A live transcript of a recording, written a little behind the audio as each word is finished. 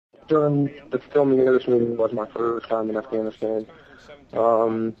during the filming of this movie was my first time in Afghanistan.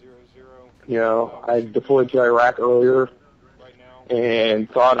 You know, I deployed to Iraq earlier and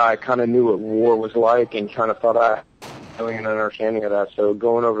thought I kind of knew what war was like and kind of thought I had an understanding of that. So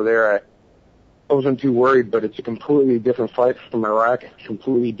going over there, I wasn't too worried, but it's a completely different fight from Iraq,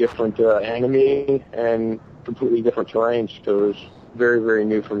 completely different enemy, and completely different terrain. So it was very, very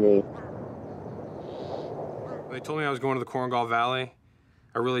new for me. They told me I was going to the Korengal Valley.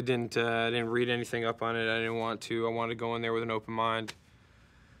 I really didn't read anything up on it. I didn't want to. I wanted to go in there with an open mind.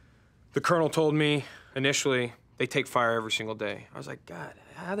 The colonel told me initially they take fire every single day. I was like, God,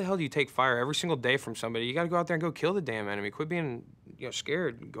 how the hell do you take fire every single day from somebody? You got to go out there and go kill the damn enemy. Quit being,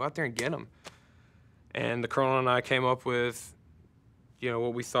 scared. Go out there and get them. And the colonel and I came up with,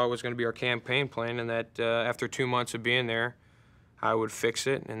 what we thought was going to be our campaign plan, and that after 2 months of being there, I would fix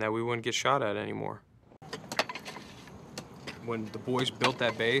it and that we wouldn't get shot at anymore. When the boys built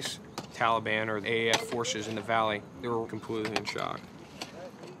that base, Taliban or the AAF forces in the valley, they were completely in shock.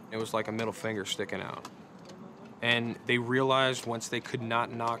 It was like a middle finger sticking out. And they realized once they could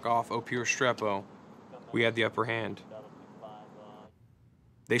not knock off OP Restrepo, we had the upper hand.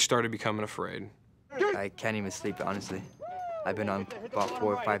 They started becoming afraid. I can't even sleep, honestly. I've been on about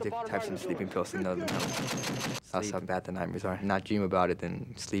 4 or 5 different types of sleeping pills to know them. That's how bad the nightmares are. Not dream about it,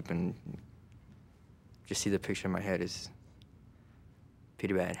 then sleep and just see the picture in my head is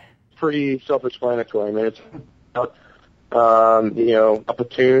pretty bad. Pretty self-explanatory. I mean, it's a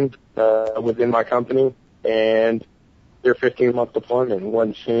platoon within my company, and their 15-month deployment.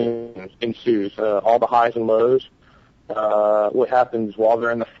 One soon ensues. All the highs and lows. What happens while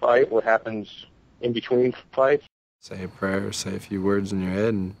they're in the fight? What happens in between fights? Say a prayer, say a few words in your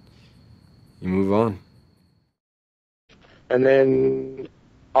head, and you move on. And then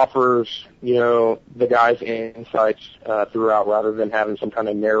offers, the guys insights throughout rather than having some kind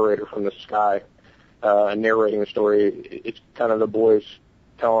of narrator from the sky narrating the story. It's kind of the boys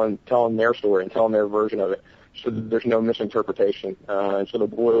telling their story and telling their version of it. So there's no misinterpretation. And so the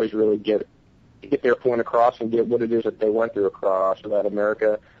boys really get their point across and get what it is that they went through across, so that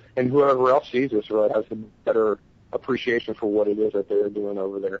America and whoever else sees this really has a better appreciation for what it is that they're doing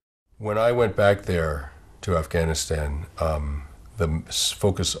over there. When I went back there to Afghanistan, the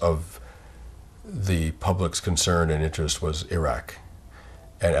focus of the public's concern and interest was Iraq,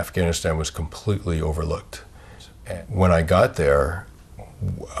 and Afghanistan was completely overlooked. When I got there,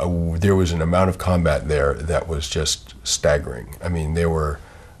 there was an amount of combat there that was just staggering. I mean,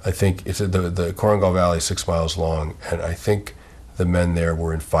 I think the Korengal Valley is 6 miles long, and I think the men there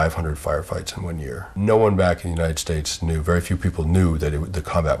were in 500 firefights in 1 year. No one back in the United States knew, very few people knew that the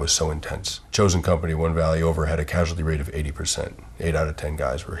combat was so intense. Chosen Company, one valley over, had a casualty rate of 80%. 8 out of 10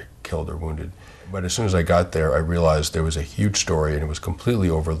 guys were killed or wounded. But as soon as I got there, I realized there was a huge story and it was completely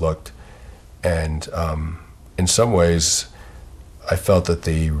overlooked. And in some ways, I felt that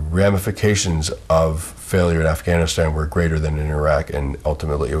the ramifications of failure in Afghanistan were greater than in Iraq, and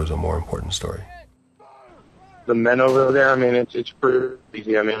ultimately it was a more important story. The men over there, I mean, it's pretty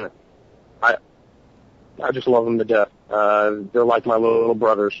easy. I mean, I just love them to death. They're like my little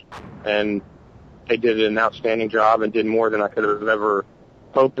brothers, and they did an outstanding job and did more than I could have ever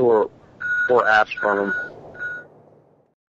hoped or asked from them.